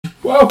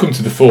Welcome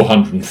to the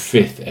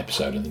 405th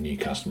episode of the New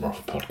Customer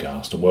Offer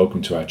Podcast, and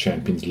welcome to our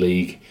Champions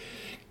League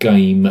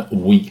Game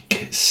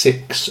Week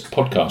 6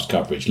 podcast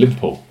coverage.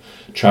 Liverpool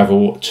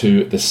travel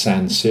to the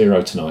San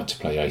Siro tonight to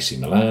play AC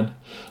Milan.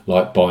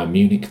 Like Bayern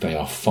Munich, they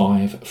are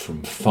 5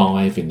 from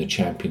 5 in the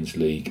Champions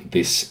League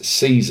this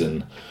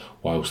season,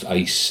 whilst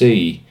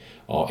AC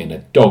are in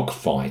a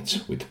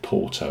dogfight with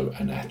Porto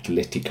and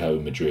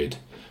Atletico Madrid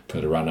for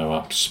the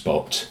runner-up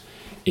spot.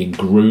 In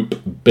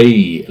Group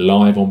B,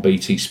 live on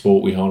BT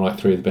Sport, we highlight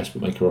 3 of the best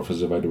bookmaker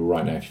offers available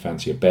right now if you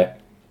fancy a bet.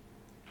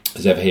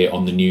 As ever here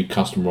on the New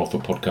Customer Offer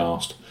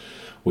Podcast,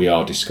 we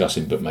are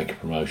discussing bookmaker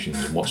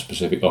promotions and what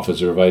specific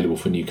offers are available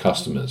for new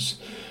customers.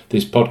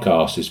 This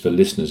podcast is for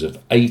listeners of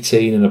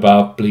 18 and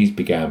above. Please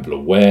be gamble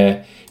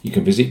aware. You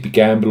can visit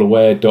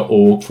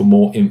begambleaware.org for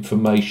more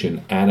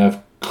information. And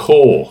of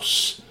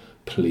course,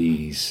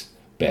 please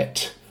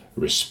bet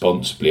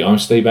responsibly. I'm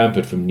Steve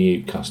Amperd from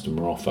New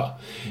Customer Offer.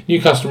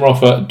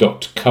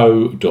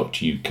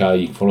 newcustomeroffer.co.uk. You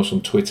can follow us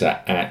on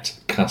Twitter at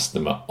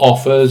Customer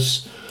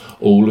Offers.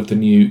 All of the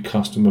new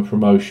customer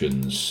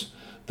promotions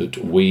that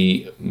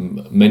we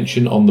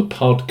mention on the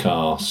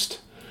podcast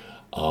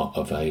are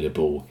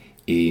available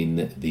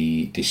in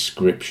the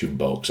description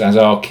box, as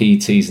are key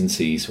T's and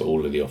C's for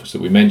all of the offers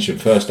that we mentioned.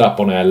 First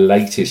up on our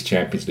latest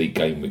Champions League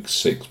Game Week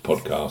 6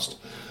 podcast,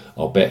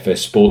 our Betfair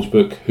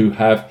Sportsbook, who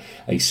have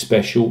a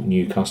special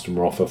new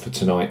customer offer for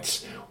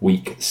tonight's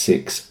Week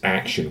 6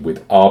 action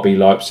with RB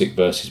Leipzig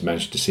versus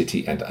Manchester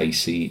City and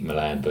AC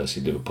Milan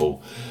versus Liverpool.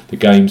 The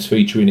games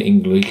featuring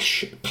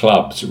English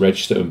clubs.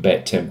 Register and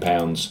bet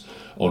 £10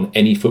 on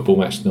any football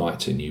match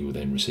tonight, and you will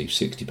then receive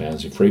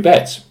 £60 in free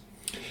bets.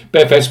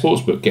 Betfair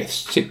Sportsbook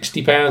gets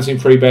 £60 in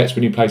free bets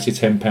when you place a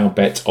 £10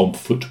 bet on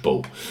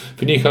football.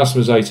 For new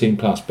customers 18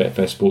 plus,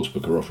 Betfair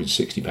Sportsbook are offering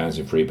 £60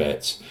 in free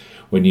bets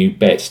when you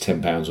bet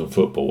 £10 on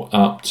football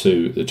up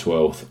to the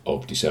 12th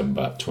of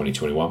December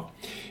 2021.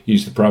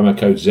 Use the promo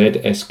code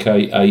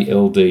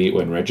ZSKALD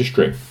when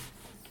registering.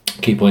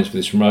 Key points for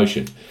this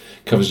promotion: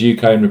 covers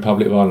UK and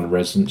Republic of Ireland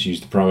residents. Use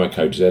the promo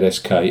code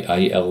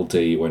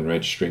ZSKALD when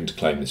registering to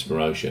claim this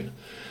promotion.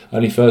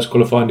 Only first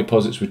qualifying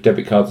deposits with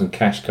debit cards and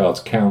cash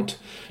cards count.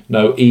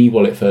 No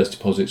e-wallet first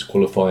deposits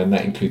qualify, and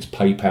that includes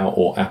PayPal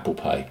or Apple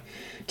Pay.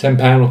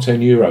 £10 or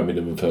 €10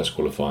 minimum first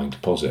qualifying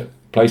deposit.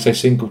 Place a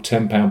single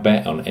 £10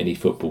 bet on any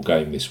football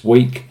game this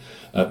week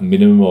at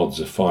minimum odds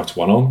of 5 to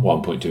 1 on,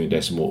 1.2 in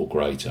decimal or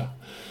greater.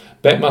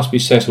 Bet must be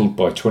settled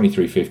by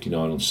 23.59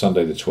 on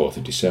Sunday the 12th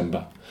of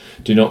December.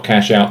 Do not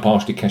cash out,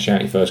 partially cash out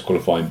your first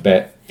qualifying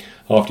bet.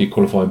 After your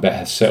qualifying bet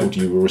has settled,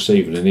 you will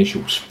receive an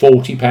initial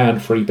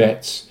 £40 free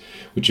bets,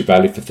 which are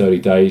valid for 30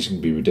 days and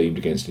can be redeemed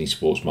against any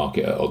sports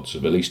market at odds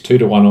of at least 2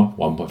 to 1 on,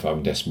 1.5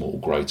 in decimal or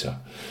greater.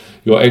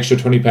 Your extra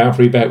 £20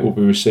 free bet will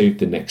be received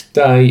the next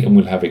day and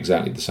will have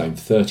exactly the same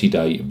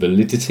 30-day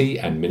validity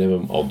and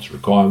minimum odds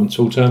requirements.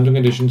 All terms and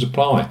conditions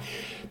apply.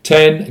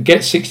 10.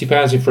 Get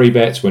 £60 in free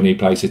bets when you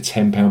place a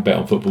 £10 bet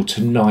on football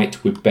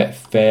tonight with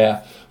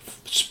Betfair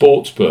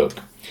Sportsbook.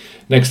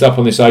 Next up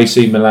on this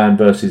AC Milan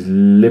versus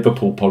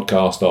Liverpool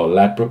podcast are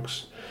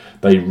Ladbrokes.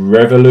 They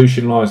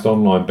revolutionised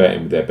online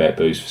betting with their Bet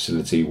Boost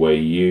facility, where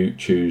you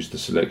choose the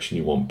selection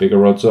you want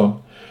bigger odds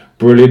on.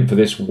 Brilliant for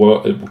this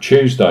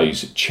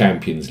Tuesday's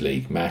Champions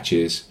League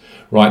matches.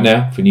 Right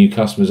now, for new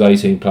customers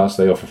 18 plus,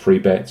 they offer free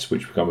bets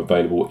which become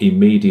available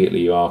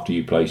immediately after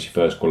you place your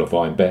first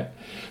qualifying bet.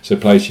 So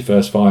place your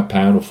first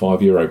 £5 or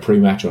 €5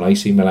 pre-match on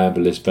AC Milan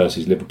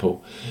versus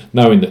Liverpool,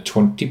 knowing that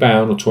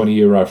 £20 or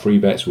 €20 free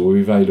bets will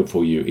be available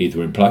for you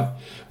either in play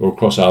or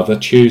across other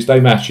Tuesday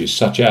matches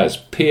such as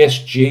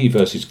PSG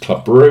versus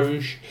Club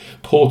Brugge,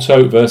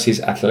 Porto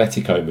versus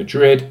Atletico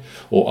Madrid,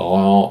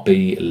 or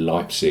RB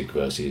Leipzig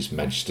versus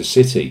Manchester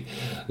City.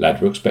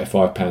 Ladbrokes, bet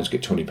 £5,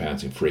 get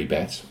 £20 in free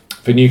bets.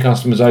 For new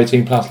customers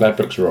 18 plus,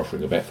 Ladbrokes are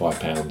offering a bet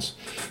 £5,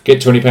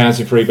 get £20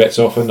 in free bets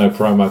offer. No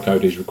promo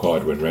code is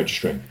required when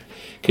registering.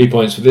 Key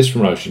points for this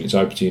promotion: it's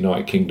open to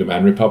United Kingdom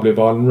and Republic of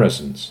Ireland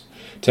residents.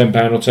 £10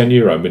 or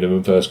 €10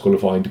 minimum first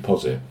qualifying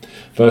deposit.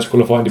 First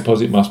qualifying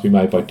deposit must be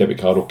made by debit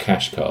card or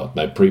cash card.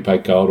 No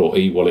prepaid card or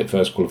e-wallet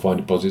first qualifying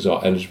deposits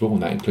are eligible,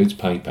 and that includes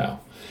PayPal.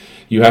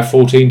 You have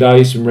 14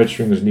 days from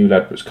registering as a new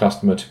Ladbrokes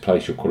customer to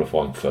place your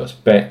qualifying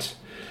first bet.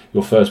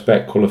 Your first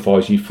bet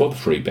qualifies you for the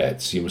free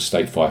bets. You must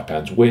stake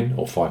 £5 win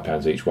or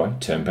 £5 each way,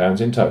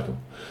 £10 in total,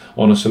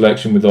 on a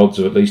selection with odds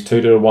of at least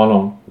 2 to 1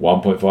 on,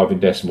 1.5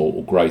 in decimal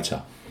or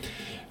greater.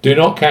 Do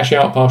not cash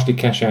out, partially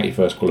cash out your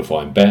first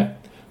qualifying bet.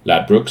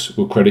 Ladbrokes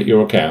will credit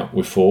your account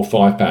with 4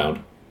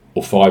 £5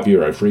 or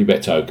 €5 free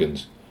bet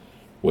tokens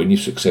when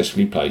you've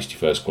successfully placed your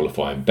first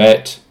qualifying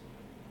bet,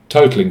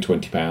 totaling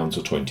 £20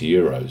 or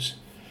 €20.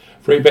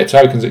 Free bet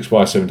tokens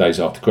expire 7 days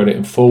after credit,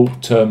 and full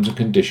terms and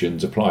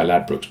conditions apply.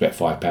 Ladbrokes, bet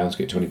 £5,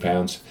 get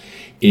 £20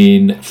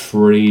 in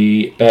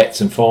free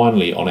bets. And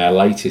finally, on our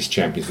latest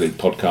Champions League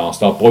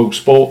podcast, our Boyle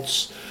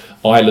Sports,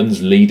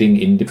 Ireland's leading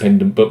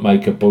independent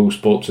bookmaker. Boyle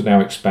Sports are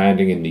now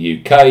expanding in the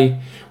UK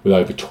with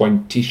over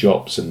 20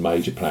 shops and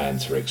major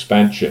plans for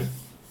expansion.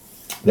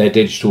 Their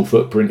digital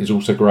footprint is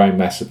also growing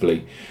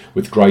massively,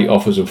 with great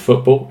offers of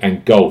football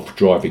and golf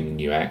driving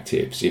new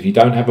actives. If you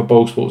don't have a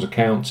BoyleSports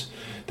account,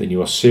 then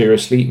you are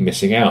seriously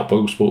missing out.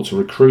 BoyleSports are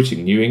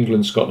recruiting New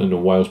England, Scotland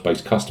and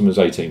Wales-based customers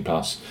 18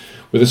 plus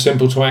with a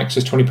simple to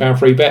access £20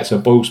 free bet. So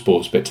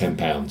BoyleSports, bet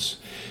 £10.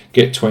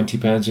 Get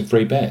 £20 in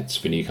free bets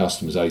for new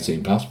customers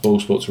 18 plus.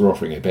 BoyleSports are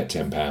offering a bet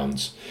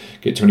 £10.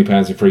 Get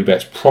 £20 in free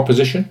bets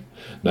proposition.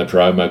 No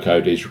promo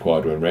code is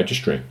required when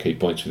registering. Key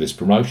points for this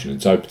promotion: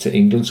 it's open to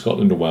England,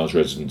 Scotland and Wales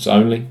residents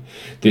only.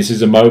 This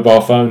is a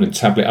mobile phone and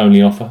tablet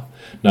only offer.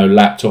 No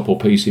laptop or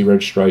PC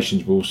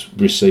registrations will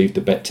receive the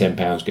bet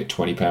 £10, get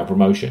 £20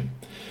 promotion.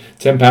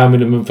 £10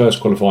 minimum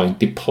first qualifying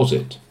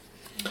deposit.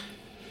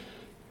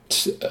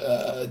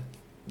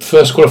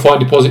 First qualifying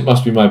deposit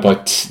must be made by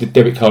the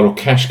debit card or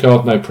cash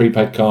card. No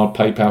prepaid card,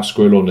 PayPal,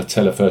 Skrill or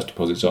Nutella first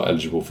deposits are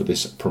eligible for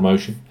this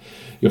promotion.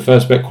 Your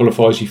first bet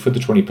qualifies you for the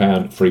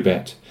 £20 free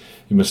bet.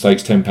 You must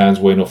stakes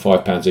 £10 win or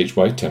 £5 each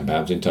way,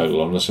 £10 in total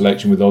on a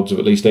selection with odds of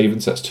at least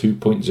evens, that's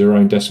 2.0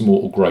 in decimal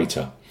or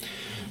greater.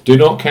 Do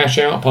not cash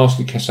out,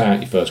 partially cash out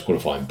your first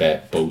qualifying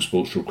bet.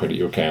 BoyleSports will credit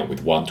your account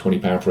with one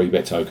 £20 free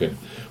bet token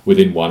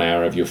within 1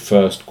 hour of your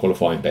first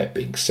qualifying bet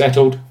being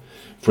settled.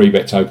 Free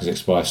bet tokens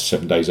expire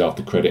 7 days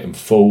after credit and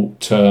full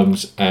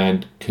terms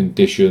and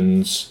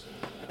conditions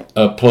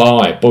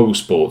apply.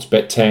 BoyleSports,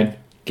 bet 10,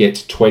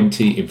 get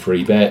 20 in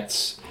free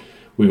bets.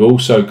 We've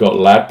also got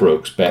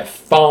Ladbrokes, bet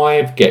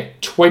 5,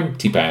 get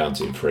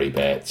 £20 in free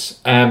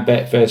bets. And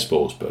Betfair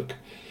Sportsbook,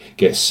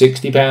 get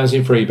 £60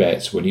 in free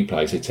bets when you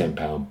place a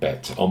 £10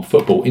 bet on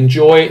football.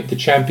 Enjoy the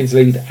Champions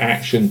League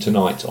action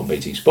tonight on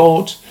BT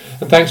Sport.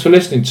 And thanks for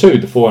listening to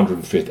the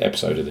 405th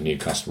episode of the New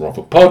Customer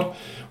Offer Pod.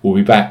 We'll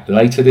be back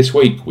later this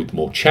week with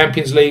more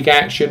Champions League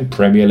action,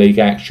 Premier League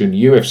action,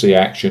 UFC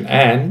action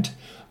and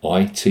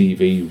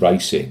ITV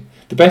racing.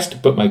 The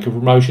best bookmaker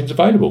promotions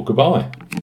available. Goodbye.